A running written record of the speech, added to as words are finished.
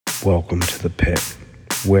Welcome to the pit,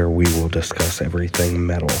 where we will discuss everything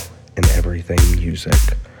metal and everything music.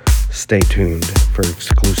 Stay tuned for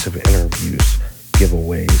exclusive interviews,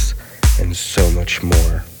 giveaways, and so much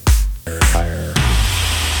more. Fire.